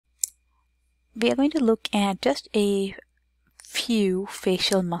we are going to look at just a few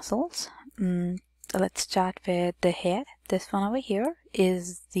facial muscles. So let's start with the head. This one over here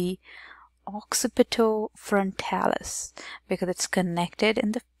is the occipitofrontalis because it's connected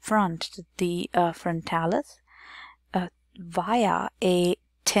in the front to the frontalis via a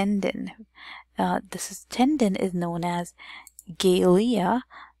tendon. This tendon is known as Galea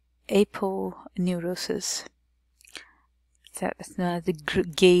aponeurosis. So it's known as the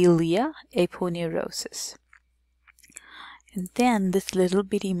Galea aponeurosis. And then this little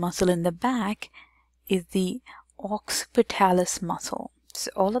bitty muscle in the back is the occipitalis muscle. So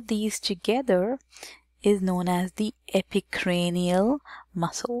all of these together is known as the epicranial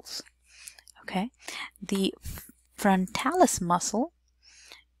muscles. Okay, the frontalis muscle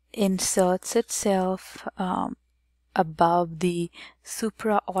inserts itself above the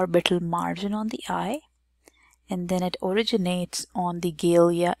supraorbital margin on the eye, and then it originates on the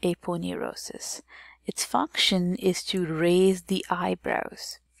Galea aponeurosis. Its function is to raise the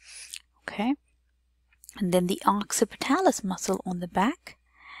eyebrows. Okay, and then the occipitalis muscle on the back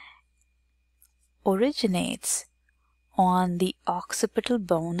originates on the occipital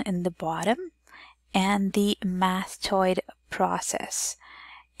bone in the bottom and the mastoid process,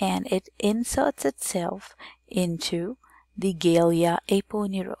 and it inserts itself into the Galea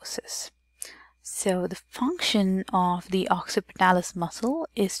aponeurosis. So the function of the occipitalis muscle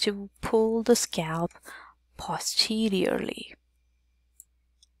is to pull the scalp posteriorly.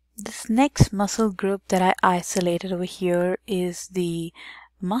 This next muscle group that I isolated over here is the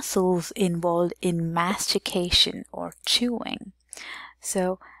muscles involved in mastication or chewing.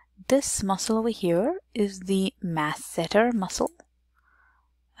 So this muscle over here is the masseter muscle,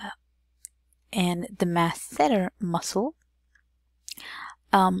 and the masseter muscle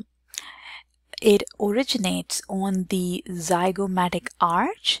it originates on the zygomatic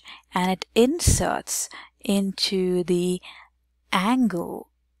arch and it inserts into the angle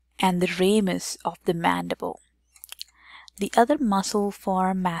and the ramus of the mandible. The other muscle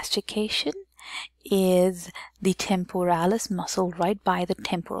for mastication is the temporalis muscle right by the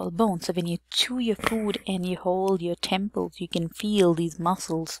temporal bone. So when you chew your food and you hold your temples, you can feel these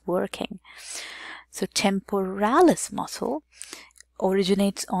muscles working. So temporalis muscle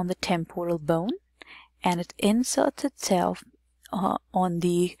originates on the temporal bone and it inserts itself on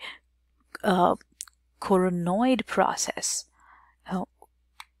the coronoid process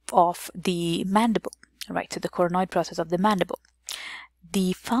of the mandible. Right, so the coronoid process of the mandible.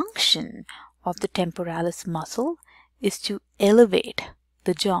 The function of the temporalis muscle is to elevate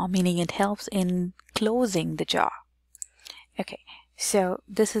the jaw, meaning it helps in closing the jaw. Okay, so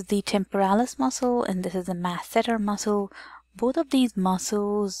this is the temporalis muscle and this is the masseter muscle. Both of these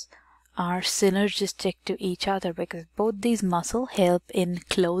muscles are synergistic to each other because both these muscles help in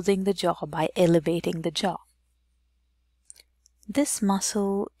closing the jaw by elevating the jaw. This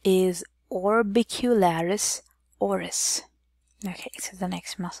muscle is Orbicularis oris. Okay, so the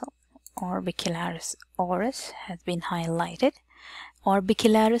next muscle, Orbicularis oris, has been highlighted.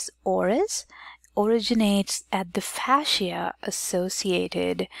 Orbicularis oris originates at the fascia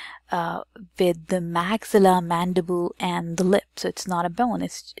associated with the maxilla, mandible, and the lip. So it's not a bone,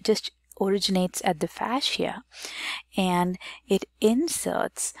 it just originates at the fascia and it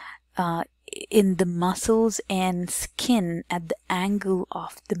inserts in the muscles and skin at the angle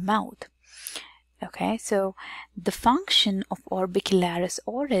of the mouth. Okay, so the function of Orbicularis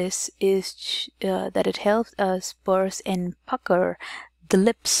oris is that it helps us purse and pucker the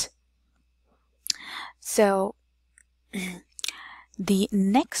lips. So the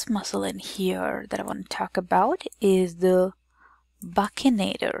next muscle in here that I want to talk about is the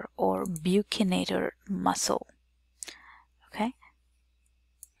Bukinator or Bukinator muscle. Okay,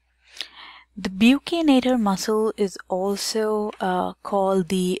 the Bukinator muscle is also called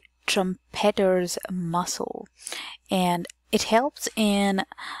the trumpeter's muscle, and it helps in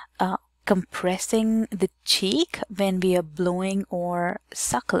compressing the cheek when we are blowing or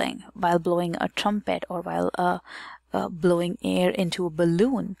suckling, while blowing a trumpet or while blowing air into a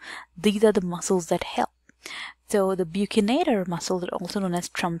balloon. These are the muscles that help. So the Bukinator muscle is also known as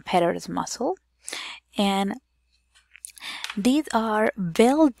trumpeter's muscle, and these are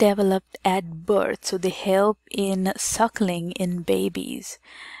well developed at birth, so they help in suckling in babies.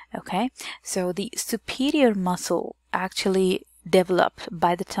 Okay, so the superior muscle actually developed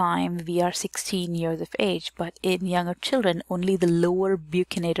by the time we are 16 years of age, but in younger children only the lower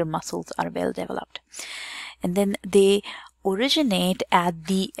Bukinator muscles are well developed, and then they originate at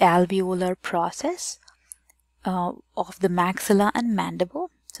the alveolar process of the maxilla and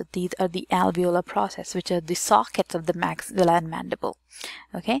mandible, So these are the alveolar process, which are the sockets of the maxilla and mandible.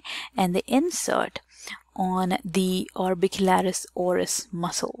 Okay, and they insert on the orbicularis oris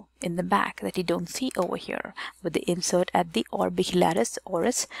muscle in the back that you don't see over here, but they insert at the orbicularis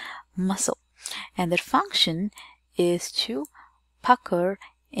oris muscle, and their function is to pucker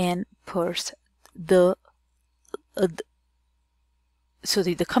and purse the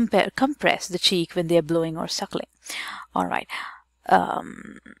compress the cheek when they are blowing or suckling. All right,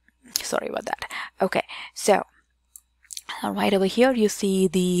 sorry about that. Okay, so right over here you see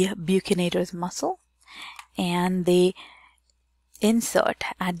the Bukinator's muscle, and they insert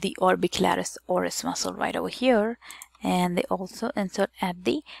at the orbicularis oris muscle right over here, and they also insert at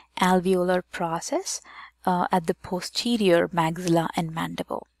the alveolar process at the posterior maxilla and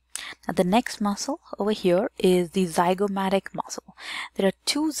mandible. Now the next muscle over here is the zygomatic muscle. There are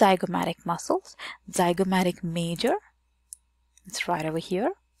two zygomatic muscles, zygomatic major, it's right over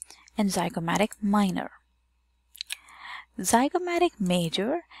here, and zygomatic minor. Zygomatic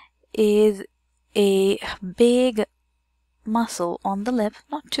major is a big muscle on the lip,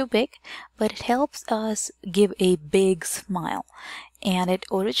 not too big, but it helps us give a big smile, and it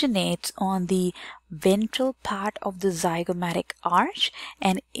originates on the ventral part of the zygomatic arch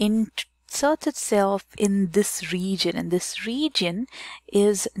and inserts itself in this region, and this region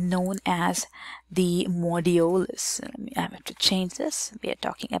is known as the modiolus. I have to change this. We are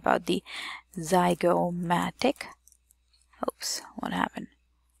talking about the zygomatic, oops, what happened?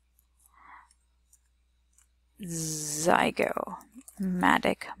 Zygomatic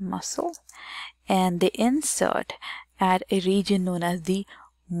muscle, and they insert at a region known as the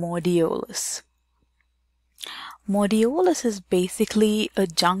modiolus. Modiolus is basically a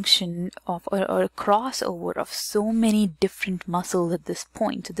junction of or a crossover of so many different muscles at this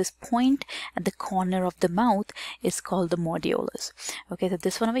point. So this point at the corner of the mouth is called the modiolus. Okay, so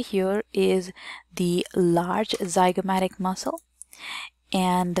this one over here is the large zygomatic muscle,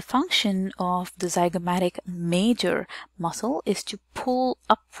 and the function of the zygomatic major muscle is to pull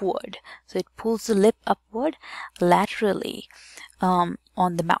upward. So it pulls the lip upward laterally on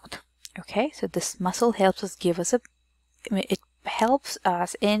the mouth. Okay, so this muscle helps us it helps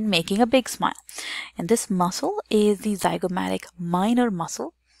us in making a big smile. And this muscle is the zygomatic minor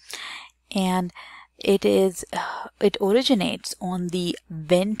muscle, and it originates on the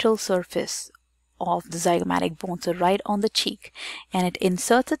ventral surface of the zygomatic bone, so right on the cheek, and it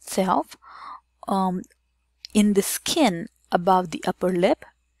inserts itself in the skin above the upper lip,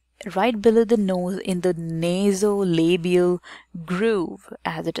 right below the nose, in the nasolabial groove,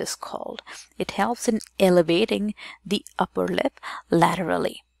 as it is called. It helps in elevating the upper lip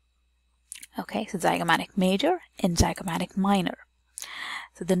laterally. Okay, so zygomatic major and zygomatic minor.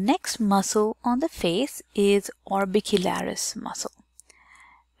 So the next muscle on the face is orbicularis muscle.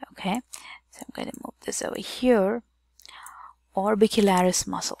 Okay, so I'm going to move this over here. Orbicularis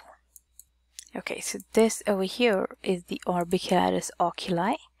muscle. Okay, so this over here is the orbicularis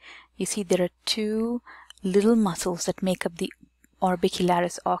oculi. You see there are two little muscles that make up the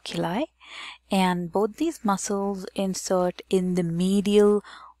orbicularis oculi, and both these muscles insert in the medial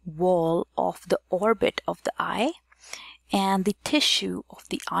wall of the orbit of the eye and the tissue of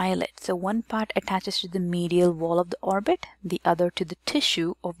the eyelid. So one part attaches to the medial wall of the orbit, the other to the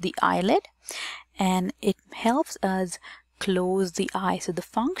tissue of the eyelid, and it helps us close the eye. So the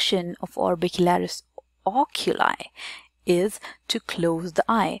function of orbicularis oculi is to close the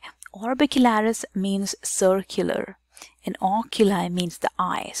eye. Orbicularis means circular and oculi means the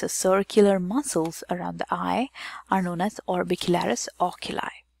eye. So circular muscles around the eye are known as orbicularis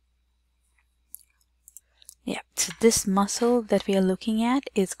oculi. Yeah, so this muscle that we are looking at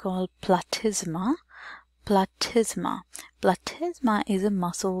is called platysma. Platysma. Platysma is a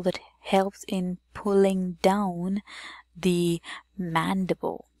muscle that helps in pulling down the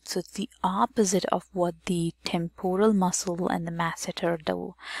mandible. So it's the opposite of what the temporal muscle and the masseter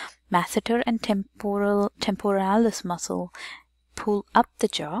do. Masseter and temporalis muscle pull up the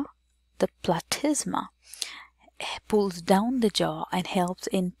jaw. The platysma pulls down the jaw and helps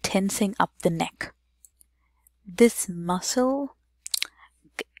in tensing up the neck. This muscle,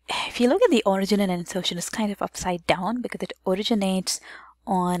 if you look at the origin and insertion, it's kind of upside down because it originates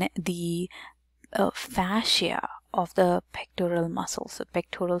on the fascia of the pectoral muscle. So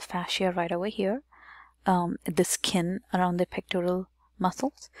pectoral fascia right over here, the skin around the pectoral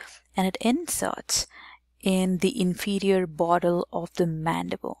muscles, and it inserts in the inferior bordle of the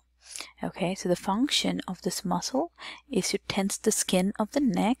mandible. Okay, so the function of this muscle is to tense the skin of the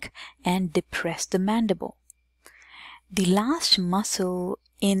neck and depress the mandible. The last muscle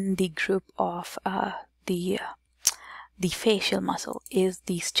in the group of the the facial muscle is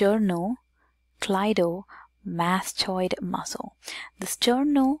the sternocleidomastoid muscle. The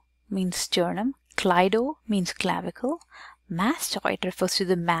sterno means sternum, cleido means clavicle, mastoid refers to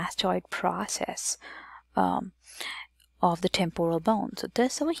the mastoid process of the temporal bone. So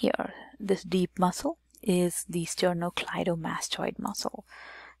this over here, this deep muscle is the sternocleidomastoid muscle.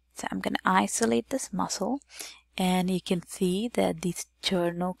 So I'm going to isolate this muscle, and you can see that the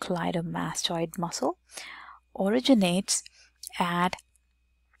sternocleidomastoid muscle originates at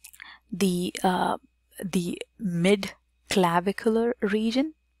the mid-clavicular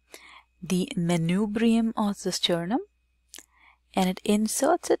region, the manubrium of the sternum, and it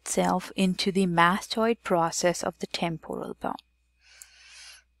inserts itself into the mastoid process of the temporal bone.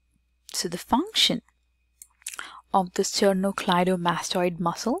 So the function of the sternocleidomastoid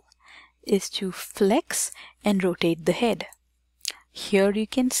muscle is to flex and rotate the head. Here you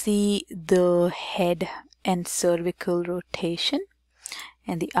can see the head and cervical rotation,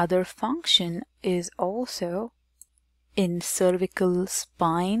 and the other function is also in cervical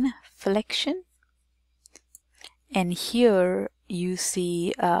spine flexion, and here you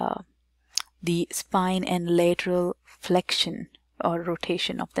see the spine and lateral flexion or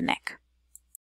rotation of the neck.